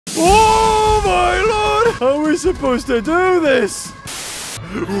we supposed to do this?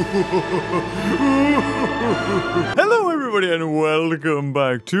 Hello everybody and welcome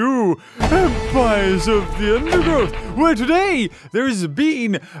back to Empires of the Undergrowth, where today there's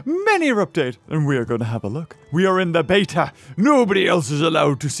been many update and we are going to have a look. We are in the beta. Nobody else is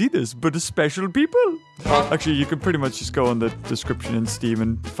allowed to see this but special people. Actually, you can pretty much just go on the description in Steam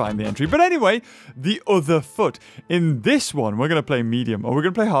and find the entry. But anyway, the other foot. In this one, we're going to play medium. Or we're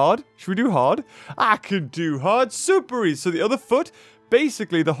going to play hard. Should we do hard? I can do hard super easy. So the other foot,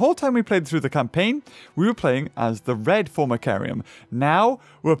 basically, the whole time we played through the campaign, we were playing as the red Formica Ereptor. Now,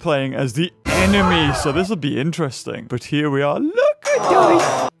 we're playing as the enemy, so this will be interesting. But here we are. Look at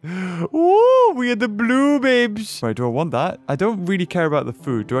us! Oh, we are the blue babes. Right, do I want that? I don't really care about the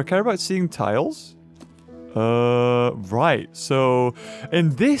food. Do I care about seeing tiles? Right. So,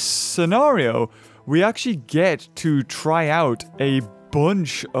 in this scenario, we actually get to try out a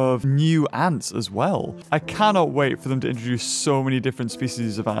bunch of new ants as well. I cannot wait for them to introduce so many different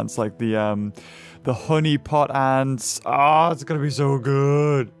species of ants, like the honey pot ants. Ah, it's gonna be so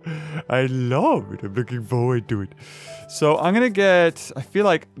good. I love it. I'm looking forward to it. So I'm gonna get, I feel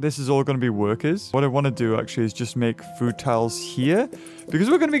like this is all gonna be workers. What I want to do actually is just make food tiles here, because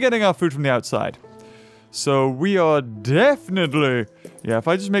we're gonna be getting our food from the outside. So we are definitely... Yeah, if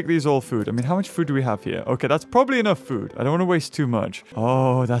I just make these all food. I mean, how much food do we have here? Okay, that's probably enough food. I don't want to waste too much.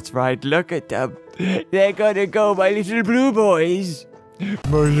 Oh, that's right. Look at them. They're gonna go, my little blue boys.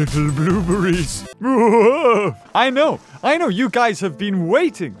 My little blueberries. Whoa. I know. You guys have been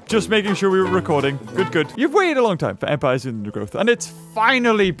waiting. Just making sure we were recording. Good. You've waited a long time for Empires in Undergrowth, and it's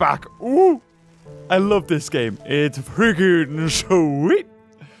finally back. Ooh. I love this game. It's freaking sweet.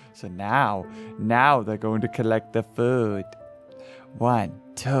 So now they're going to collect the food. 1,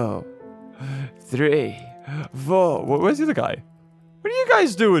 2, 3, 4. Where's the other guy? What are you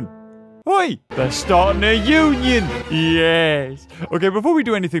guys doing? Oi! They're starting a union! Yes! Okay, before we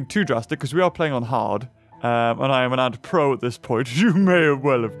do anything too drastic, because we are playing on hard, and I am an ant pro at this point, you may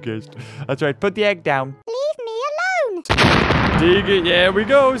well have guessed. That's right, put the egg down. Leave me alone! Dig it, yeah, we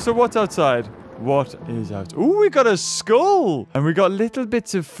go. So what's outside? What is out? Ooh, we got a skull! And we got little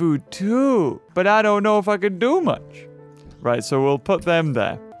bits of food too. But I don't know if I can do much. Right, so we'll put them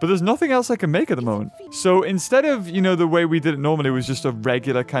there. But there's nothing else I can make at the moment. So instead of, you know, the way we did it normally was just a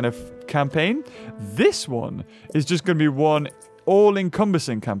regular kind of campaign, this one is just going to be one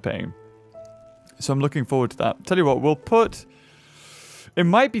all-encompassing campaign. So I'm looking forward to that. Tell you what, we'll put... It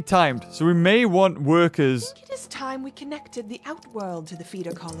might be timed, so we may want workers... I think it is time we connected the outworld to the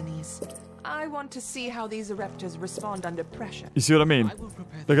feeder colonies. I want to see how these Ereptors respond under pressure. You see what I mean?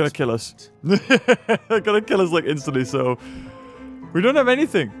 They're gonna kill us. They're gonna kill us like instantly, so... We don't have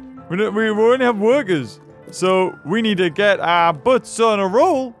anything. We only have workers. So we need to get our butts on a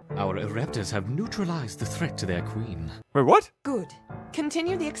roll. Our Ereptors have neutralized the threat to their queen. Wait, what? Good.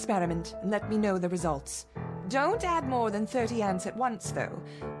 Continue the experiment and let me know the results. Don't add more than 30 ants at once, though.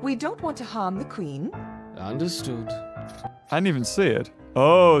 We don't want to harm the queen. Understood. I didn't even see it.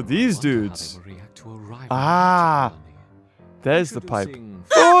 Oh, these dudes. Ah, there's the pipe.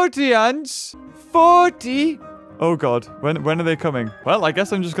 40 ants. 40. Oh god, when are they coming? Well, I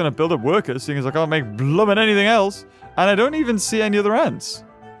guess I'm just gonna build up workers, seeing as I can't make bloomin' anything else. And I don't even see any other ants.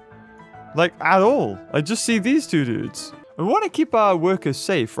 Like, at all. I just see these two dudes. We want to keep our workers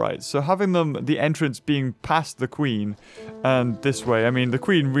safe, right? So having them, the entrance being past the queen, and this way, I mean, the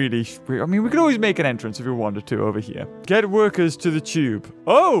queen really... I mean, we could always make an entrance if we wanted to over here. Get workers to the tube.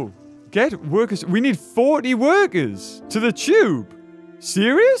 Oh! Get workers... We need 40 workers to the tube.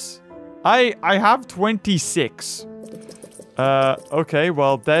 Serious? I have 26. Okay,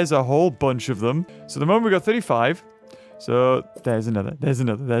 well, there's a whole bunch of them. So the moment we got 35... So, there's another.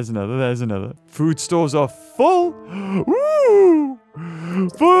 Food stores are full. Woo!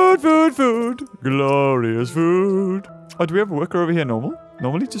 Food. Glorious food. Oh, do we have a worker over here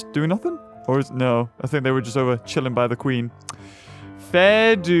normally just doing nothing? Or is... No, I think they were just over chilling by the queen.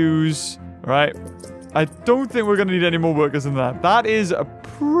 Fair dues. Right. I don't think we're going to need any more workers than that. That is a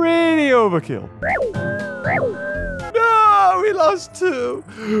pretty overkill. No, we lost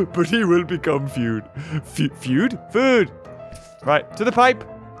 2. But he will become feud. Feud? Food. Right, to the pipe.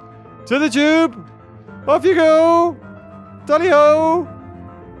 To the tube. Off you go. Tally-ho.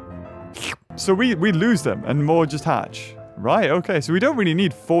 So we lose them and more just hatch. Right, okay. So we don't really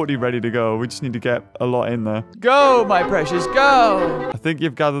need 40 ready to go. We just need to get a lot in there. Go, my precious, go. I think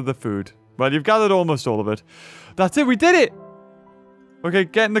you've gathered the food. Well, you've gathered almost all of it. That's it. We did it. Okay,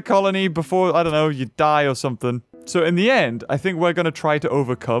 get in the colony before, I don't know, you die or something. So in the end, I think we're going to try to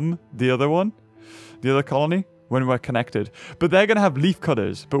overcome the other one. The other colony. when we're connected. But they're going to have leaf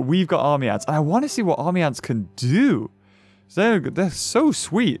cutters, but we've got army ants. And I want to see what army ants can do. They're so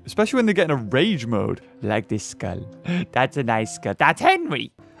sweet, especially when they get in a rage mode. Like this skull. That's a nice skull. That's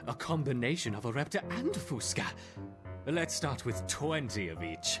Henry. A combination of Ereptor and Fusca. Let's start with 20 of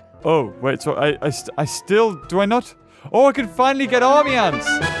each. Oh, wait, so I still... Do I not? Oh, I can finally get army ants.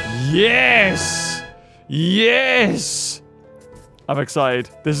 Yes! Yes! I'm excited.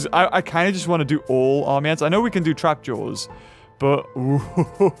 This is... I kind of just want to do all army ants. I know we can do trap jaws, but...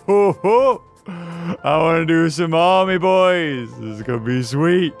 I want to do some army boys. This is going to be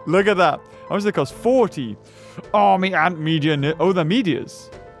sweet. Look at that. How much does it cost? 40. Army ant media... Oh, they're medias.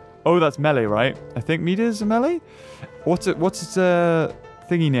 Oh, that's melee, right? I think medias are melee? What's its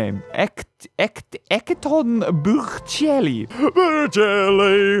thingy name? Ecton Burcelli.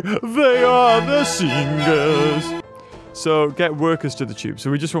 Burcelli, they are the singers. So, get workers to the tube. So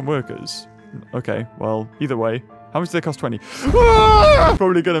we just want workers. Okay, well, either way. How much do they cost? 20. Ah!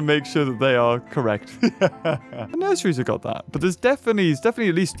 Probably going to make sure that they are correct. The nurseries have got that. But there's definitely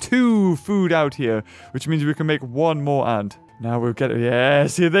at least 2 food out here, which means we can make 1 more ant. Now we'll get...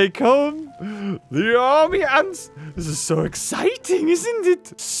 Yes, here they come. The army ants. This is so exciting, isn't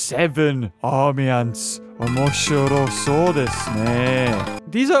it? 7 army ants.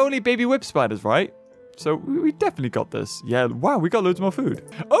 These are only baby whip spiders, right? So we definitely got this. Yeah, wow, we got loads more food.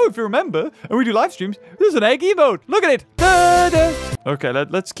 Oh, if you remember, and we do live streams, there's an egg emote. Look at it. Ta-da! Okay,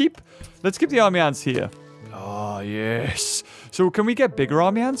 let's keep the army ants here. Oh, yes. So can we get bigger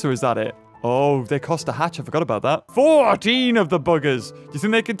army ants, or is that it? Oh, they cost a hatch. I forgot about that. 14 of the buggers. Do you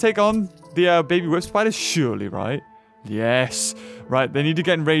think they can take on the baby whip spiders? Surely, right? Yes. Right, they need to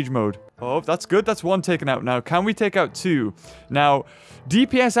get in rage mode. Oh, that's good. That's 1 taken out now. Can we take out 2? Now,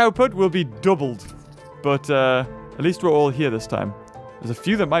 DPS output will be doubled. But at least we're all here this time. There's a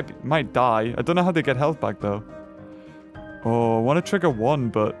few that might die. I don't know how they get health back, though. Oh, I want to trigger 1,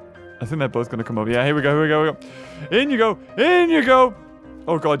 but I think they're both going to come over. Yeah, here we go, here we go, here we go. In you go, in you go.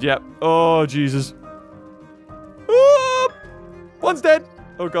 Oh, God, yeah. Oh, Jesus. Oh, 1's dead.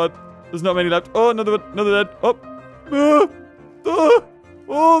 Oh, God. There's not many left. Oh, another one. Another dead. Oh.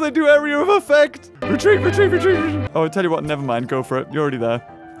 Oh, they do area of effect. Retreat, retreat, retreat, retreat. Oh, I tell you what, never mind. Go for it. You're already there.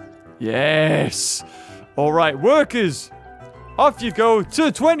 Yes. All right, workers. Off you go.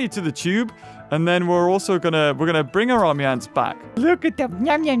 20 to the tube. And then we're also gonna bring our army ants back. Look at them.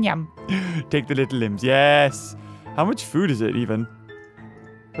 Yum, yum, yum. Take the little limbs. Yes. How much food is it even?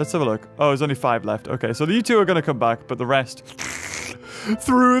 Let's have a look. Oh, there's only 5 left. Okay, so you 2 are going to come back, but the rest...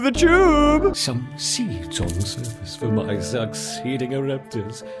 through the tube! Some seeds on the surface for my succeeding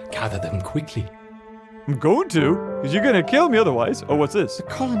Ereptors. Gather them quickly. I'm going to, because you're going to kill me otherwise. Oh, what's this? The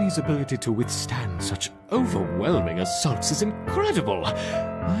colony's ability to withstand such overwhelming assaults is incredible.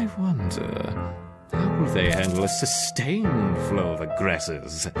 I wonder, how will they handle a sustained flow of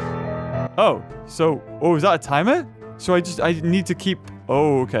aggressors? Oh, so... Oh, is that a timer? So I need to keep...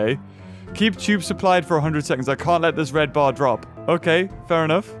 Oh, okay. Keep tube supplied for 100 seconds. I can't let this red bar drop. Okay, fair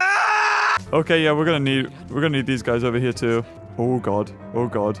enough. Okay, yeah, we're gonna need these guys over here too. Oh god. Oh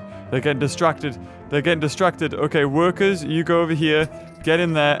god. They're getting distracted. They're getting distracted. Okay, workers, you go over here. Get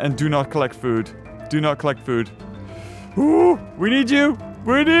in there and do not collect food. Do not collect food. Ooh, we need you.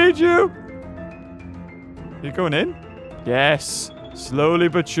 We need you. You going in? Yes. Slowly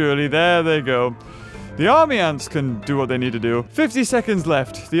but surely. There they go. The army ants can do what they need to do. 50 seconds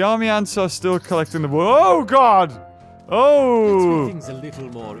left. The army ants are still collecting the wood. Oh, God! Oh! Let's make things a little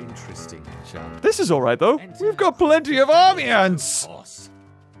more interesting, Chad. This is alright, though. We've got plenty of army ants!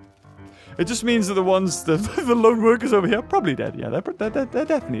 It just means that the ones, the lone workers over here are probably dead. Yeah, they're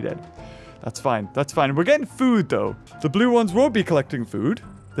definitely dead. That's fine. That's fine. We're getting food, though. The blue ones won't be collecting food.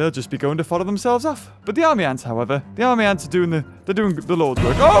 They'll just be going to follow themselves off. But the army ants, however, the army ants are doing the Lord's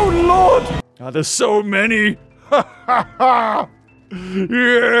work. Oh, Lord! God, there's so many. Ha ha ha!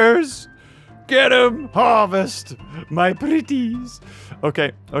 Yes! Get 'em! Harvest! My pretties!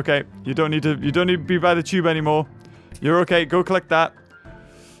 Okay, okay. You don't need to be by the tube anymore. You're okay. Go collect that.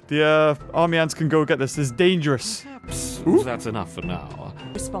 The army ants can go get this. This is dangerous. Perhaps that's enough for now.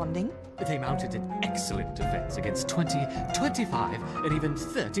 Responding. They mounted an excellent defense against 20, 25, and even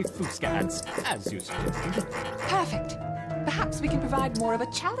 30 Fusca ants, as you suggested. Perfect. Perhaps we can provide more of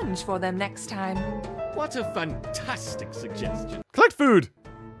a challenge for them next time. What a fantastic suggestion. Collect food!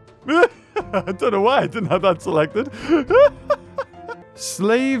 I don't know why I didn't have that selected.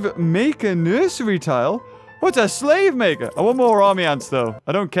 Slave maker nursery tile? What's a slave maker? I want more army ants, though.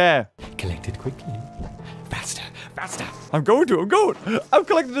 I don't care. Collect it quickly. Faster, faster. I'm going. I'm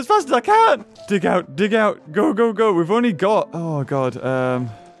collecting as fast as I can. Dig out, go, go, go. We've only got... Oh, God.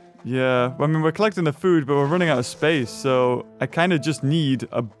 Yeah, I mean, we're collecting the food, but we're running out of space, so I kind of just need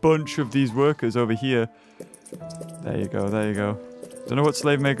a bunch of these workers over here. There you go, there you go. Don't know what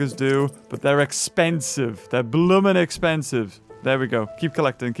slave makers do, but they're expensive. They're bloomin' expensive. There we go. Keep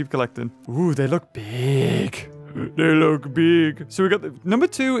collecting, keep collecting. Ooh, they look big. They look big. So we got the number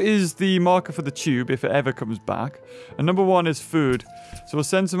 2 is the marker for the tube if it ever comes back, and number 1 is food. So we'll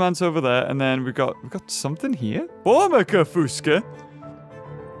send some ants over there, and then we got something here. Formica Fusca.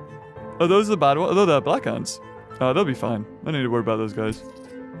 Oh, those are the bad ones. Oh, they're black ants. Oh, they'll be fine. I don't need to worry about those guys.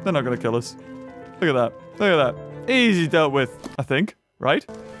 They're not gonna kill us. Look at that. Look at that. Easy dealt with, I think. Right?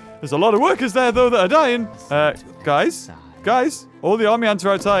 There's a lot of workers there though that are dying. Guys, all the army ants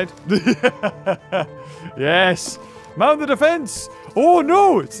are outside. Yes. Mount the defense. Oh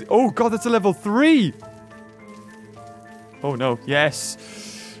no. Oh god, that's a level 3. Oh no.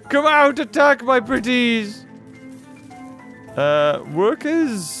 Yes. Come out, attack my pretties.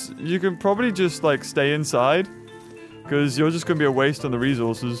 Workers, you can probably just like stay inside because you're just gonna be a waste on the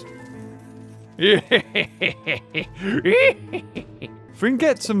resources. If we can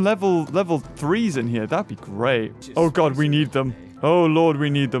get some level 3s in here, that'd be great. Oh god, we need them. Oh lord, we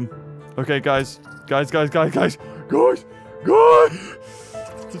need them. Okay, guys. Guys. There's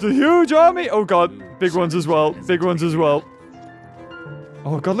a huge army. Oh god, big ones as well. Big ones as well.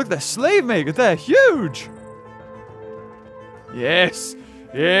 Oh god, look at their slave makers. They're huge. Yes.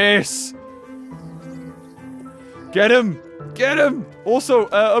 Yes. Get him. Get him. Also,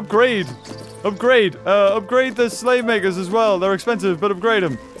 upgrade. Upgrade the slave makers as well. They're expensive, but upgrade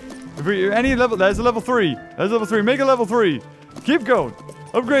them. If we, any level, there's a level 3. There's a level 3. Make a level 3. Keep going.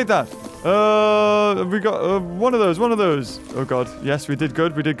 Upgrade that. We got one of those. Oh god. Yes, we did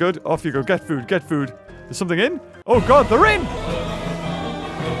good. We did good. Off you go. Get food. Get food. There's something in. Oh god, they're in.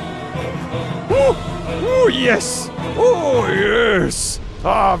 Oh yes. Oh yes.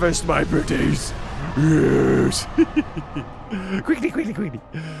 Harvest my pretties. Yes. Quickly.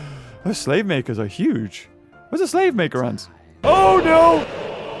 Those slave makers are huge. Where's the slave maker ants? Oh no!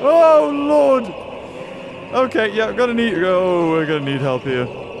 Oh lord! Okay, yeah, we're gonna need help here.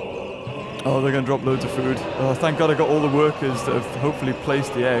 Oh, they're gonna drop loads of food. Oh, thank god I got all the workers that have hopefully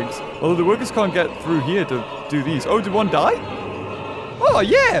placed the eggs. Although the workers can't get through here to do these. Oh, did one die? Oh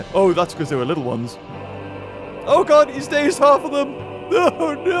yeah! Oh, that's because they were little ones. Oh god, he stays half of them!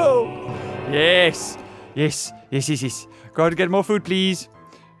 Oh no! Yes! Gotta get more food, please.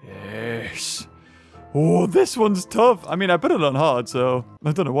 Yes. Oh, this one's tough. I mean, I put it on hard, so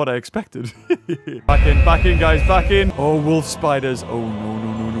I don't know what I expected. Back in, guys, back in. Oh, wolf spiders. Oh,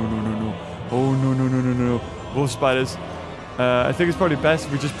 no. Oh, no. Wolf spiders. I think it's probably best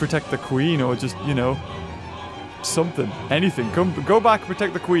if we just protect the queen or just, you know, something. Anything. Go back,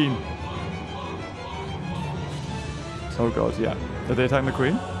 protect the queen. Oh, God, yeah. Are they attacking the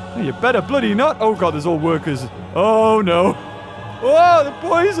queen? Oh, you better bloody not. Oh, God, there's all workers. Oh, no. Oh, the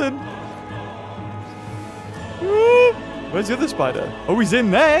poison. Where's the other spider? Oh, he's in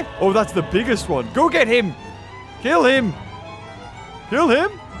there. Oh, that's the biggest one. Go get him. Kill him. Kill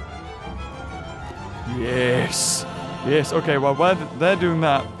him. Yes. Yes. Okay, well, while they're doing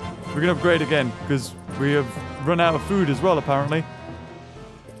that, we're going to upgrade again because we have run out of food as well, apparently.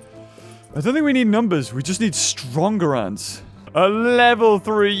 I don't think we need numbers. We just need stronger ants. A level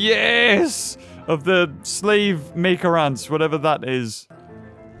 3. Yes. Of the slave maker ants, whatever that is.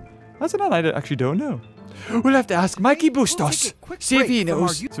 That's an ant I actually don't know. We'll have to ask Mikey Bustos. See if he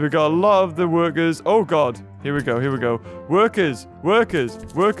knows. So we got a lot of the workers. Oh god. Here we go. Workers.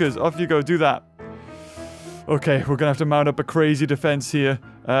 Off you go. Do that. Okay, we're gonna have to mount up a crazy defense here.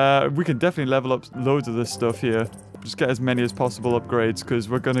 We can definitely level up loads of this stuff here. Just get as many as possible upgrades because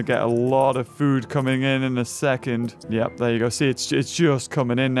we're going to get a lot of food coming in a second. Yep, there you go. See, it's just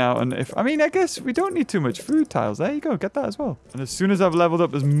coming in now. And I guess we don't need too much food tiles. There you go. Get that as well. And as soon as I've leveled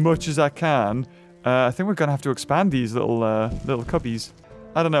up as much as I can, I think we're going to have to expand these little cubbies.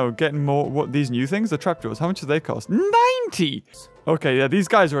 I don't know, getting more, what, these new things? The trapdoors. How much do they cost? 90! Okay, yeah, these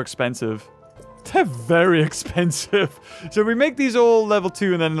guys are expensive. They're very expensive. So we make these all level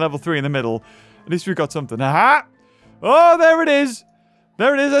 2 and then level 3 in the middle. At least we've got something. Aha! Oh, there it is!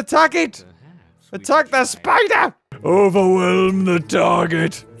 There it is! Attack it! Attack the spider! Overwhelm the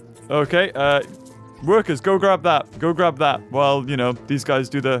target! Okay, workers, go grab that. Go grab that. While, you know, these guys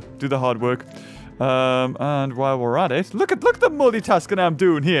do the hard work. And while we're at it, look at the multitasking I'm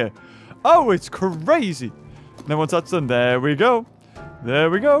doing here. Oh, it's crazy. And then once that's done, there we go. There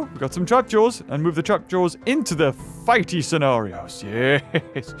we go. We've got some trapjaws and move the trapjaws into the fighty scenarios.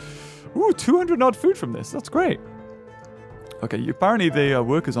 Yes. Ooh, 200 odd food from this. That's great. Okay, apparently the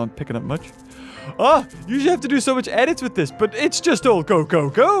workers aren't picking up much. Oh, usually have to do so much edits with this, but it's just all go, go,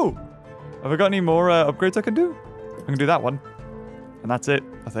 go. Have I got any more upgrades I can do? I can do that one. And that's it,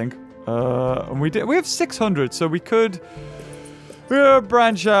 I think. And we have 600, so we could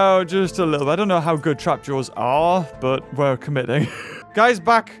branch out just a little bit. I don't know how good trapjaws are, but we're committing. Guys,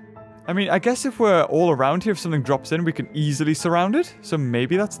 back. I mean, I guess if we're all around here, if something drops in, we can easily surround it. So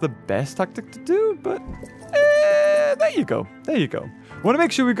maybe that's the best tactic to do, but there you go. There you go. Want to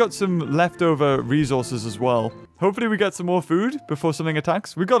make sure we've got some leftover resources as well. Hopefully we get some more food before something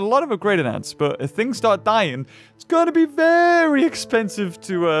attacks. We've got a lot of upgraded ants, but if things start dying, it's going to be very expensive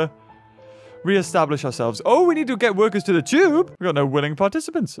to re-establish ourselves. Oh, we need to get workers to the tube. We've got no willing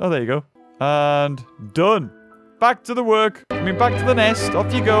participants. Oh, there you go. And done. Back to the work. I mean, back to the nest.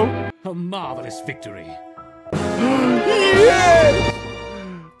 Off you go. A marvelous victory. Yes!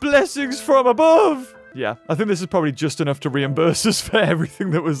 Blessings from above. Yeah, I think this is probably just enough to reimburse us for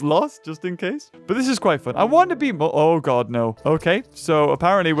everything that was lost, just in case. But this is quite fun. I want to be more... Oh, God, no. Okay, so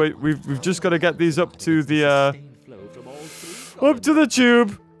apparently we've just got to get these up to the... up to the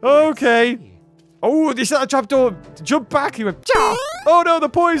tube. Okay. Oh, they set a trapdoor. Jump back. He went... Cha! Oh, no, the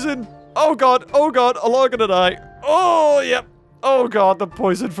poison. Oh, God. Oh, God. A lot gonna die. Oh, yep. Oh, God, the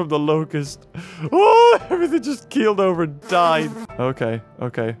poison from the locust. Oh, everything just keeled over and died. Okay,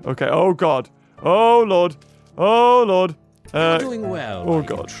 okay, okay. Oh, God. Oh, Lord. Oh, Lord. You're doing well. Oh,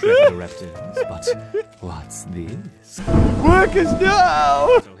 God. Ereptors, but what's this? Workers,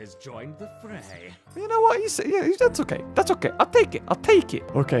 no! Has joined the fray. You know what? You say, yeah, that's okay. That's okay. I'll take it. I'll take it.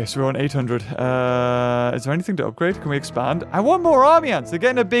 Okay, so we're on 800. Is there anything to upgrade? Can we expand? I want more army ants. They're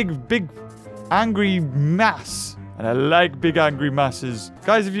getting a big, angry mass. And I like big angry masses.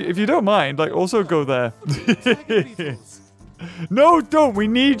 Guys, if you don't mind, like, also go there. No, don't. We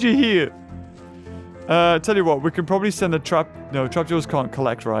need you here. Tell you what, we can probably send a trap... No, trapjaws can't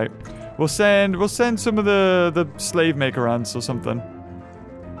collect, right? We'll send some of the slave maker ants or something.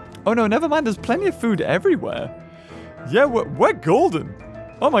 Oh, no, never mind. There's plenty of food everywhere. Yeah, we're golden.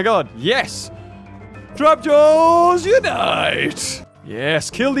 Oh, my God. Yes. Trapjaws, unite. Yes,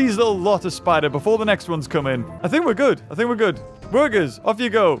 kill these little lot of spider before the next ones come in. I think we're good. I think we're good. Workers, off you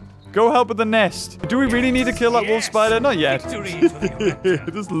go. Go help with the nest. Do we really need to kill that wolf spider? Not yet.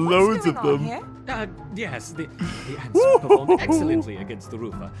 There's loads of them. Yes, the ants performed excellently against the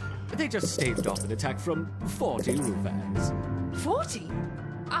roofer. They just staved off an attack from 40 roof ants. 40?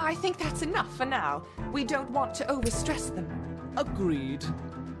 I think that's enough for now. We don't want to overstress them. Agreed.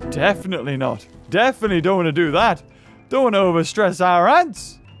 Definitely not. Definitely don't want to do that. Don't want to overstress our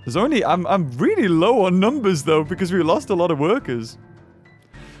ants. There's only... I'm really low on numbers, though, because we lost a lot of workers.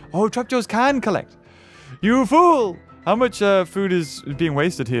 Oh, trapjaws can collect. You fool! How much food is being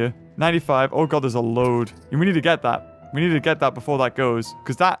wasted here? 95. Oh, God, there's a load. We need to get that. We need to get that before that goes,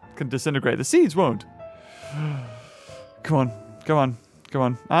 because that can disintegrate. The seeds won't. Come on. Come on. Come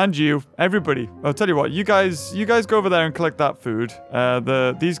on. And you. Everybody. I'll tell you what. You guys go over there and collect that food.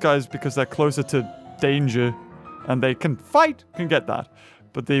 These guys, because they're closer to danger and they can fight, can get that.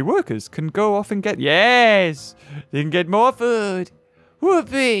 But the workers can go off and get... Yes! They can get more food.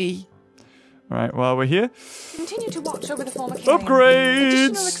 Whoopee! Alright, while we're here... Continue to watch over the Formica. Upgrades!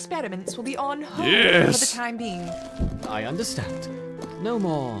 Additional experiments will be on hold for the time being. I understand. No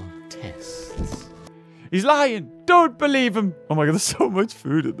more tests. He's lying! Don't believe him! Oh my God, there's so much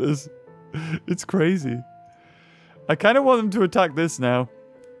food in this. It's crazy. I kind of want them to attack this now.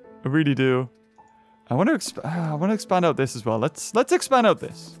 I really do. I want to expand out this as well. Let's expand out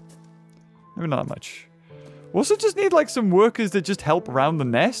this. Maybe not that much. We also just need like some workers that just help around the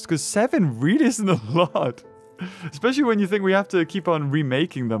nest, because 7 really isn't a lot. Especially when you think we have to keep on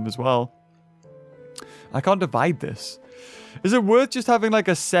remaking them as well. I can't divide this. Is it worth just having like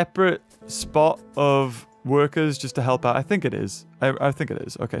a separate spot of workers just to help out? I think it is. I think it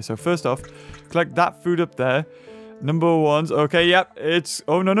is. Okay, so first off, collect that food up there. Number ones. Okay, yep. It's...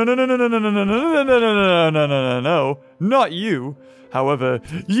 Oh, no, no, no, no, no, no, no, no, no, no, no, no, no, no, no, no, no. Not you. However,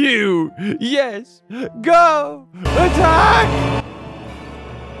 you. Yes. Go. Attack.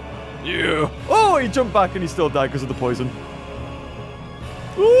 You. Oh, he jumped back and he still died because of the poison.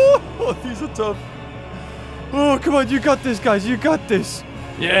 Oh, these are tough. Oh, come on. You got this, guys. You got this.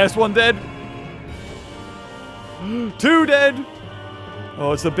 Yes, 1 dead. 2 dead.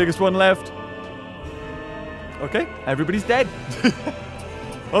 Oh, it's the biggest one left. Okay, everybody's dead.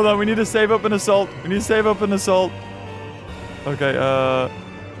 Hold on, we need to save up an assault. We need to save up an assault. Okay,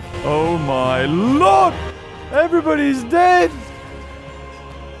 oh my lord! Everybody's dead!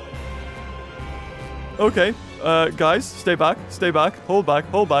 Okay, guys, stay back, hold back,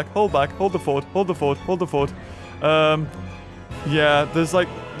 hold back, hold back, hold the fort, hold the fort, hold the fort. Yeah, there's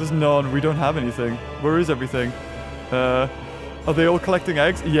There's none. We don't have anything. Where is everything? Are they all collecting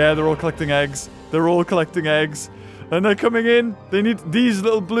eggs? Yeah, they're all collecting eggs. They're all collecting eggs. And they're coming in. They need these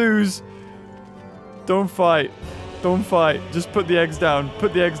little blues. Don't fight. Don't fight. Just put the eggs down.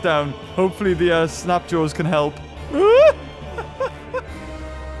 Put the eggs down. Hopefully the snapjaws can help.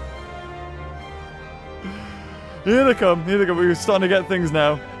 Here they come. Here they come. We're starting to get things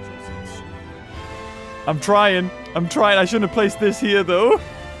now. I'm trying. I'm trying. I shouldn't have placed this here, though.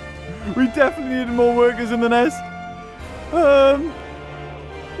 We definitely needed more workers in the nest.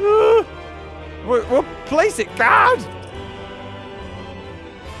 We'll place it. God!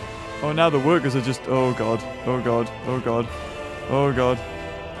 Oh, now the workers are just... Oh, God. Oh, God. Oh, God. Oh, God.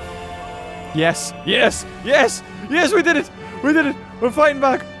 Yes. Yes. Yes. Yes, we did it. We did it. We're fighting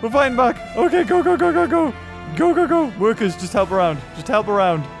back. We're fighting back. Okay, go, go, go, go, go. Go, go, go. Workers, just help around. Just help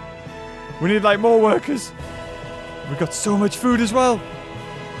around. We need, like, more workers. We've got so much food as well.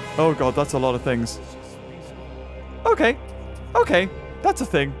 Oh, God, that's a lot of things. Okay. Okay. That's a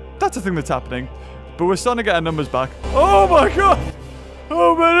thing. That's a thing that's happening. But we're starting to get our numbers back. Oh, my God.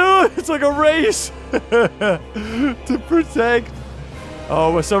 Oh, man. It's like a race. To protect.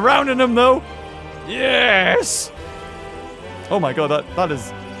 Oh, we're surrounding them, though. Yes. Oh, my God. That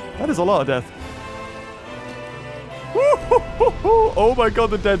is a lot of death. Oh, my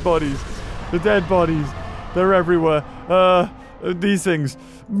God. The dead bodies. The dead bodies. They're everywhere. These things.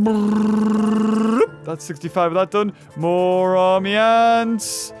 That's 65 of that done. More army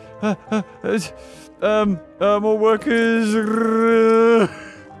ants. More workers.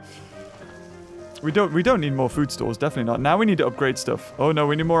 We don't need more food stores. Definitely not. Now we need to upgrade stuff. Oh no,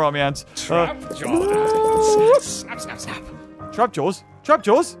 we need more army ants. Trapjaws. Snap, snap, snap. Trapjaws?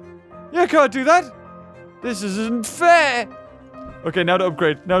 Trapjaws? You can't do that. This isn't fair. Okay, now to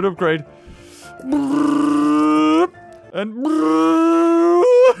upgrade. Now to upgrade. And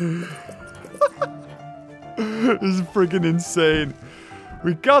this is freaking insane.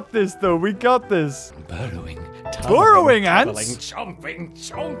 We got this, though. We got this. Burrowing. Burrowing ants? Chomping,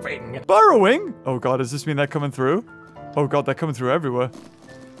 chomping. Burrowing? Oh, God. Does this mean they're coming through? Oh, God. They're coming through everywhere.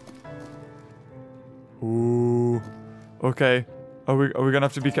 Ooh. Okay. Are we going to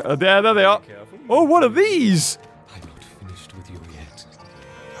have to be careful? There they are. Oh, what are these? I'm not finished with you yet.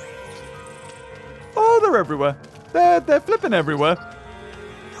 Oh, they're everywhere. They're flipping everywhere.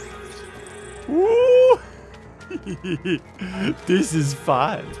 Ooh. This is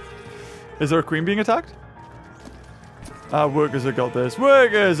fun. Is there a queen being attacked? Workers have got this.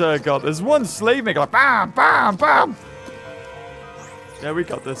 Workers have got this. One slave maker. Like, bam, bam, bam. Yeah, we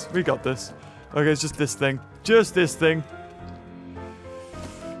got this. We got this. Okay, it's just this thing. Just this thing.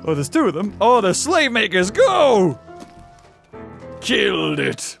 Oh, there's two of them. Oh, the slave makers. Go! Killed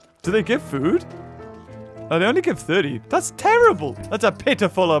it. Do they give food? Oh, they only give 30. That's terrible. That's a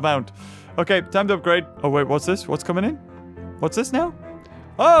pitiful amount. Okay, time to upgrade. Oh, wait, what's this? What's coming in? What's this now?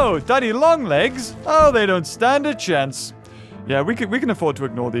 Oh, Daddy Longlegs. Oh, they don't stand a chance. Yeah, we can afford to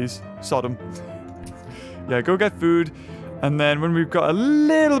ignore these. Sodom. Yeah, go get food. And then when we've got a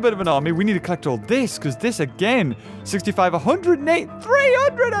little bit of an army, we need to collect all this. Because this, again, 65, 108,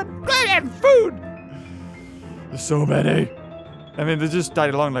 300 and food. There's so many. I mean, they're just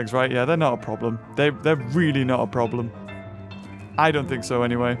Daddy Longlegs, right? Yeah, they're not a problem. They're really not a problem. I don't think so,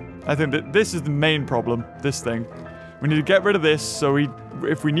 anyway. I think that this is the main problem. This thing. We need to get rid of this, so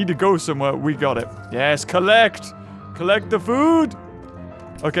if we need to go somewhere, we got it. Yes, collect! Collect the food!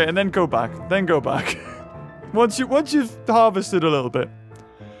 Okay, and then go back. Then go back. Once you've harvested a little bit.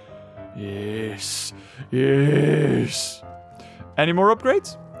 Yes. Yes. Any more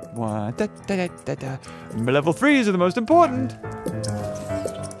upgrades? Level 3s are the most important.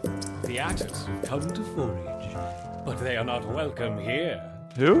 The atops have come to forage, but they are not welcome here.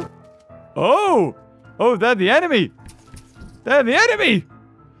 Who? Oh! Oh, they're the enemy! They're the enemy!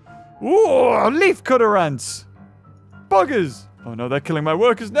 Ooh, leaf cutter ants! Buggers! Oh no, they're killing my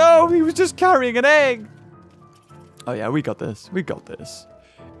workers. No, he was just carrying an egg! Oh yeah, we got this. We got this.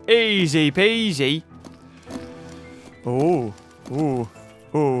 Easy peasy. Oh. Ooh.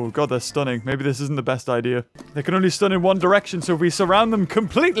 Oh, God, they're stunning. Maybe this isn't the best idea. They can only stun in one direction, so if we surround them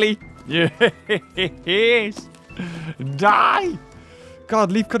completely... Yes! Die!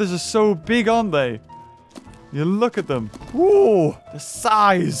 God, leaf cutters are so big, aren't they? You look at them. Ooh, the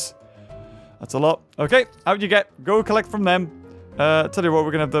size. That's a lot. Okay, out you get. Go collect from them. Tell you what,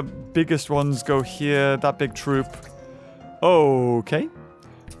 we're going to have the biggest ones go here. That big troop. Okay.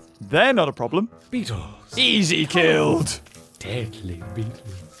 They're not a problem. Beetles. Easy killed. Deadly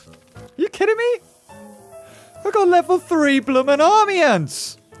beetles. You kidding me? I got level 3 bloomin' army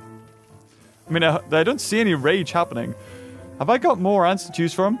ants. I mean, I don't see any rage happening. Have I got more ants to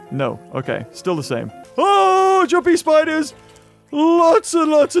choose from? No. Okay, still the same. Oh, jumpy spiders! Lots and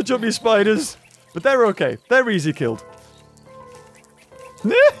lots of jumpy spiders. But they're okay. They're easy killed.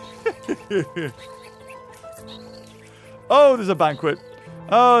 Oh, there's a banquet.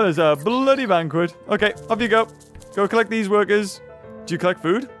 Oh, there's a bloody banquet. Okay, off you go. Go collect these workers. Do you collect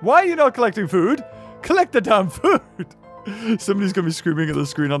food? Why are you not collecting food? Collect the damn food. Somebody's going to be screaming at the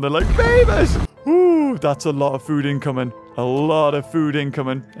screen on there like, Beavers! Ooh, that's a lot of food incoming. A lot of food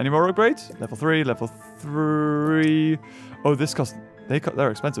incoming. Any more upgrades? Level 3, level 3. Oh, this costs...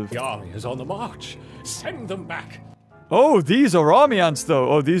 They're expensive. The army is on the march. Send them back. Oh, these are army ants, though.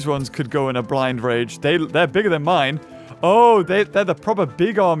 Oh, these ones could go in a blind rage. They're bigger than mine. Oh, they're the proper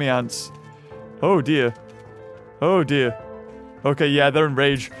big army ants. Oh, dear. Oh, dear. Okay, yeah, they're in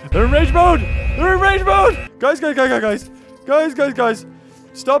rage. They're in rage mode! They're in rage mode! Guys.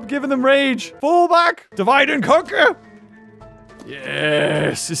 Stop giving them rage. Fall back. Divide and conquer.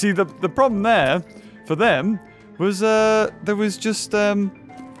 Yes. You see, the problem there, for them, was there was just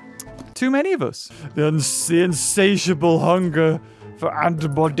too many of us. The insatiable hunger for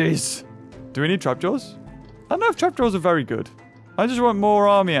antibodies. Do we need trapjaws? I don't know if trapjaws are very good. I just want more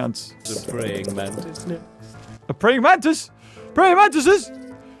army ants. The praying mantis next. A praying mantis? Praying mantises?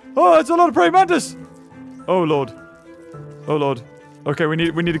 Oh, that's a lot of praying mantis. Oh lord. Oh lord. Okay, we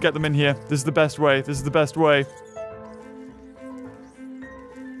need to get them in here. This is the best way. This is the best way.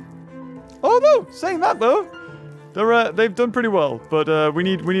 Oh no, saying that though, they've done pretty well, but we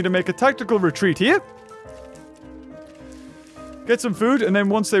need to make a tactical retreat here. Get some food, and then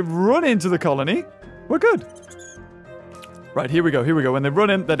once they run into the colony, we're good. Right, here we go. When they run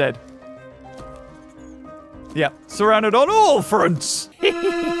in, they're dead. Yeah, surrounded on all fronts.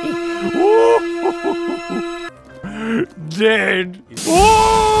 Dead.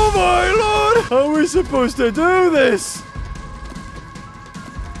 Oh my lord! How are we supposed to do this?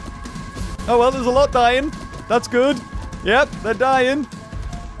 Oh well, there's a lot dying. That's good. Yep, they're dying.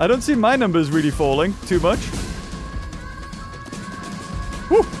 I don't see my numbers really falling too much.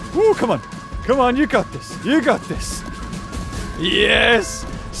 Woo, come on. Come on, you got this. You got this. Yes!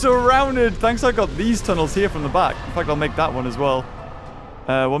 Surrounded. Thanks I got these tunnels here from the back. In fact, I'll make that one as well.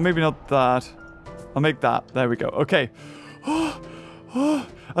 Well, maybe not that. I'll make that. There we go. Okay.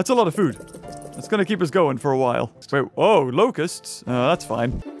 That's a lot of food. That's going to keep us going for a while. Wait, oh, locusts. That's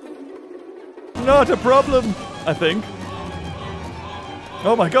fine. Not a problem, I think.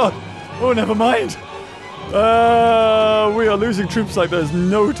 Oh my god. Oh, never mind. We are losing troops like there's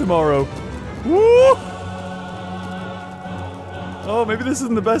no tomorrow. Woo! Oh, maybe this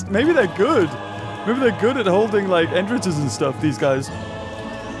isn't the best. Maybe they're good. Maybe they're good at holding, like, entrances and stuff, these guys.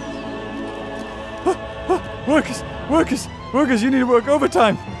 Workers, you need to work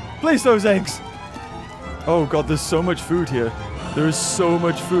overtime. Place those eggs. Oh, God, there's so much food here. There is so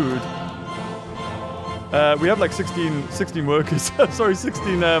much food. We have, like, 16 workers. Sorry,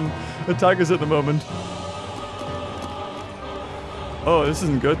 16 attackers at the moment. Oh, this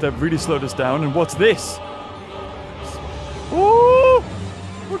isn't good. They've really slowed us down. And what's this? Oh,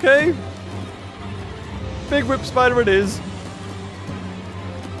 okay. Big whip spider it is.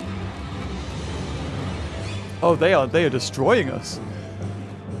 Oh, they are destroying us.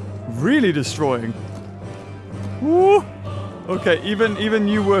 Really destroying. Woo. Okay, even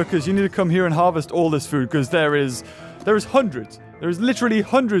you workers, you need to come here and harvest all this food because there is hundreds. There's literally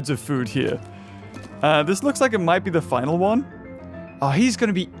hundreds of food here. This looks like it might be the final one. Oh, he's going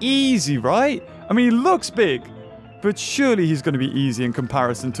to be easy, right? I mean, he looks big, but surely he's going to be easy in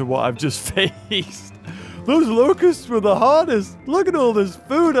comparison to what I've just faced. Those locusts were the hardest. Look at all this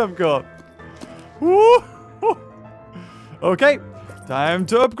food I've got. Woo! Okay, time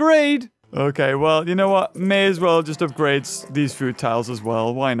to upgrade. Okay, well, you know what? May as well just upgrade these food tiles as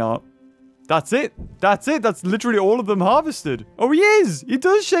well. Why not? That's it. That's it. That's literally all of them harvested. Oh, he is. He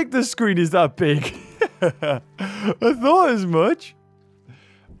does shake the screen. He's that big. I thought as much.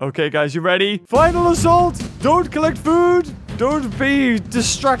 Okay, guys, you ready? Final assault. Don't collect food. Don't be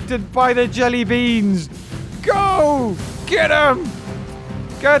distracted by the jelly beans. Go. Get him.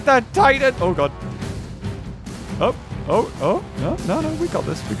 Get that titan. Oh, God. Oh, no, we got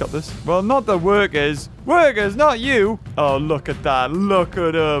this. Well, not the workers. Workers, not you. Oh, look at that. Look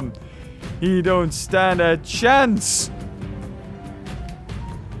at him. He don't stand a chance.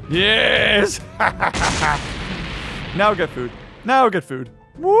 Yes. Now get food.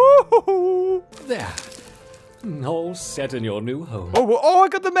 Woo! There. All set in your new home. Oh, I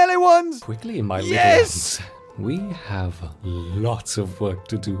got the melee ones. Quickly, my little Yes. ones. We have lots of work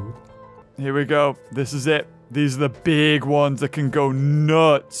to do. Here we go. This is it. These are the big ones that can go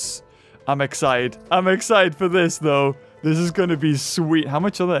nuts. I'm excited. I'm excited for this, though. This is going to be sweet. How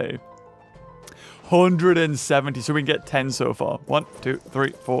much are they? 170. So we can get 10 so far. 1, 2,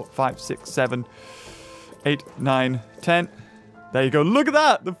 3, 4, 5, 6, 7, 8, 9, 10. There you go. Look at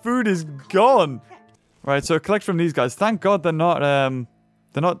that. The food is gone. Right, so collect from these guys. Thank God they're not,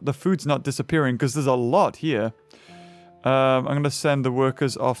 the food's not disappearing because there's a lot here. I'm going to send the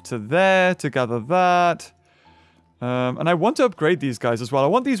workers off to there to gather that. And I want to upgrade these guys as well. I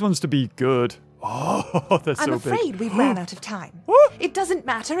want these ones to be good. Oh, they're so big. I'm afraid we've ran out of time. It doesn't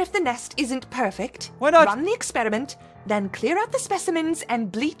matter if the nest isn't perfect. Why not? Run the experiment, then clear out the specimens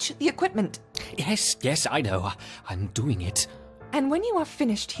and bleach the equipment. Yes, I know. I'm doing it. And when you are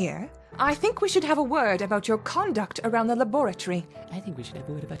finished here, I think we should have a word about your conduct around the laboratory. I think we should have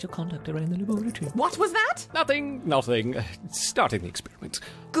a word about your conduct around the laboratory. What was that? Nothing. Starting the experiment.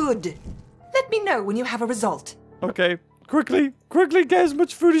 Good. Let me know when you have a result. Okay, quickly get as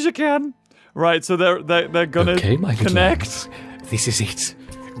much food as you can. Right, so they're gonna connect. This is it.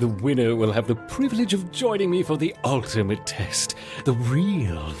 The winner will have the privilege of joining me for the ultimate test, the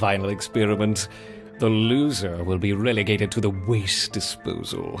real final experiment. The loser will be relegated to the waste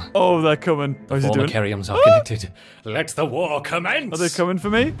disposal. Oh, they're coming. The formicariums are connected. Let the war commence! Are they coming for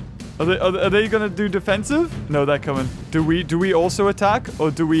me? Are they gonna do defensive? No, they're coming. Do we also attack,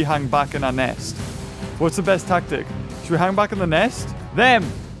 or do we hang back in our nest? What's the best tactic? Should we hang back in the nest? Them!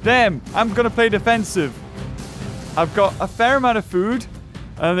 I'm gonna play defensive. I've got a fair amount of food,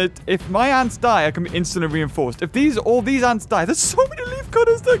 and if my ants die, I can be instantly reinforced. If all these ants die, there's so many leaf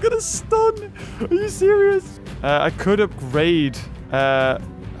cutters, they're gonna stun. Are you serious? I could upgrade. Can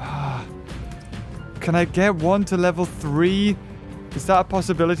I get one to level 3? Is that a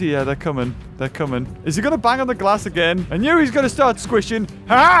possibility? Yeah, they're coming. Is he gonna bang on the glass again? I knew he's gonna start squishing.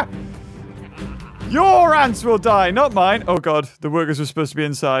 Ha! Your ants will die, not mine. Oh, God. The workers were supposed to be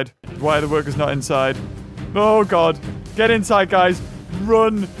inside. Why are the workers not inside? Oh, God. Get inside, guys.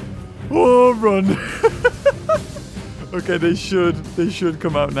 Run. Oh, run. Okay, they should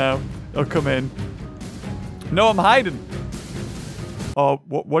come out now. Or come in. No, I'm hiding. Oh,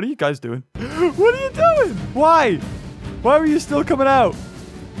 what are you guys doing? What are you doing? Why? Why are you still coming out?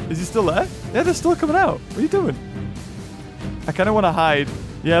 Is he still there? Yeah, they're still coming out. What are you doing? I kind of want to hide.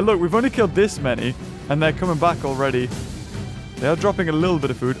 Yeah, look, we've only killed this many, and they're coming back already. They are dropping a little bit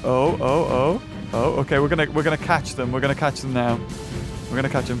of food. Oh, okay, we're gonna catch them. We're gonna catch them now. We're gonna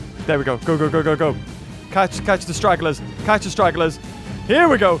catch them. There we go. Go. Catch the stragglers. Catch the stragglers. Here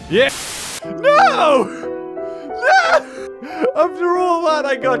we go. Yeah. No! After all that,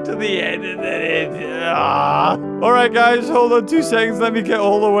 I got to the end, and then it... All right, guys, hold on 2 seconds. Let me get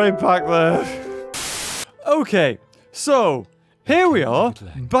all the way back there. Okay, so... here we are,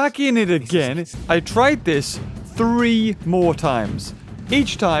 back in it again. I tried this 3 more times.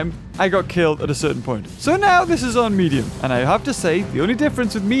 Each time, I got killed at a certain point. So now this is on medium. And I have to say, the only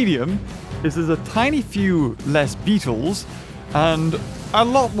difference with medium is there's a tiny few less beetles and a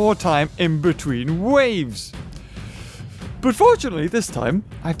lot more time in between waves. But fortunately, this time,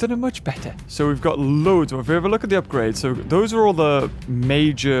 I've done it much better. So we've got loads more. If we have a look at the upgrades, so those are all the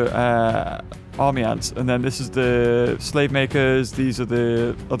major army ants. And then this is the slave makers, these are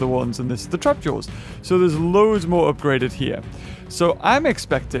the other ones, and this is the trapjaws. So there's loads more upgraded here. So I'm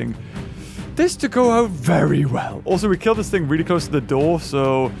expecting this to go out very well. Also, we killed this thing really close to the door,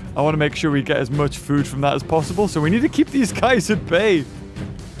 so I want to make sure we get as much food from that as possible. So we need to keep these guys at bay.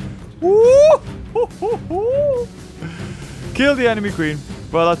 Woo! Kill the enemy queen.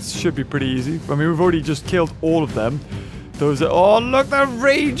 Well, that should be pretty easy. I mean, we've already just killed all of them. Those are... oh, look, they're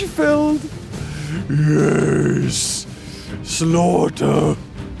rage-filled. Yes. Slaughter.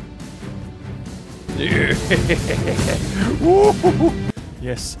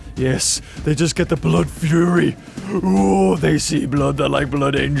 Yes, yes. They just get the blood fury. Oh, they see blood. They're like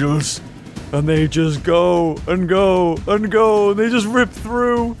blood angels. And they just go and go and go. They just rip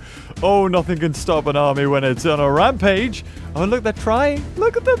through. Oh, nothing can stop an army when it's on a rampage. Oh, look, they're trying.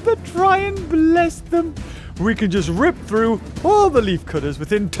 Look at them. They're trying. Bless them. We can just rip through all the leaf cutters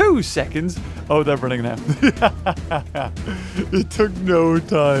within 2 seconds. Oh, they're running now. It took no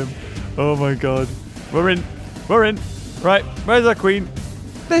time. Oh, my God. We're in. We're in. Right. Where's our queen?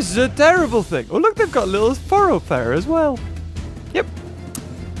 This is a terrible thing. Oh, look, they've got a little thoroughfare as well. Yep.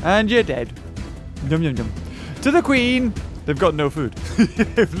 And you're dead. Yum, yum, yum. To the queen. They've got no food.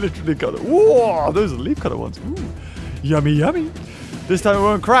 They've literally got it. Whoa, those are leaf cutter ones. Ooh. Yummy, yummy. This time it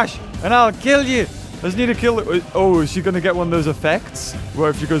won't crash, and I'll kill you. I just need to kill it. Oh, is she going to get one of those effects where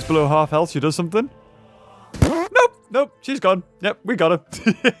if she goes below half health, she does something? Nope, she's gone. Yep, we got her.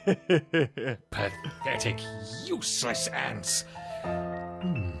 Pathetic, useless ants.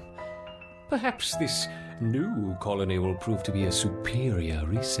 Perhaps this new colony will prove to be a superior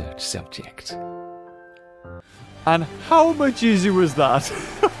research subject. And how much easier was that?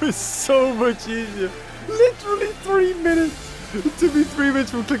 It was so much easier. Literally 3 minutes. It took me 3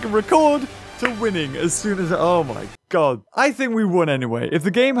 minutes from clicking record to winning as soon as... Oh my god. I think we won anyway. If the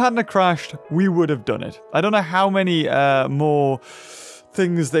game hadn't crashed, we would have done it. I don't know how many more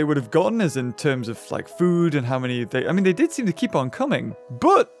things they would have gotten as in terms of like food and how many they... I mean, they did seem to keep on coming.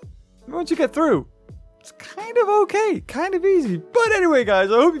 But once you get through... It's kind of okay, kind of easy. But anyway, guys,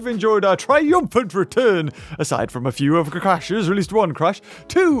 I hope you've enjoyed our triumphant return. Aside from a few other crashes, or at least one crash,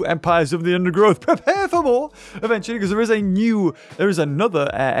 2 Empires of the Undergrowth. Prepare for more eventually, because there is another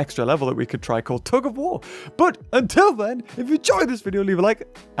extra level that we could try called Tug of War. But until then, if you enjoyed this video, leave a like,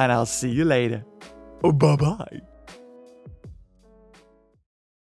 and I'll see you later. Oh, bye-bye.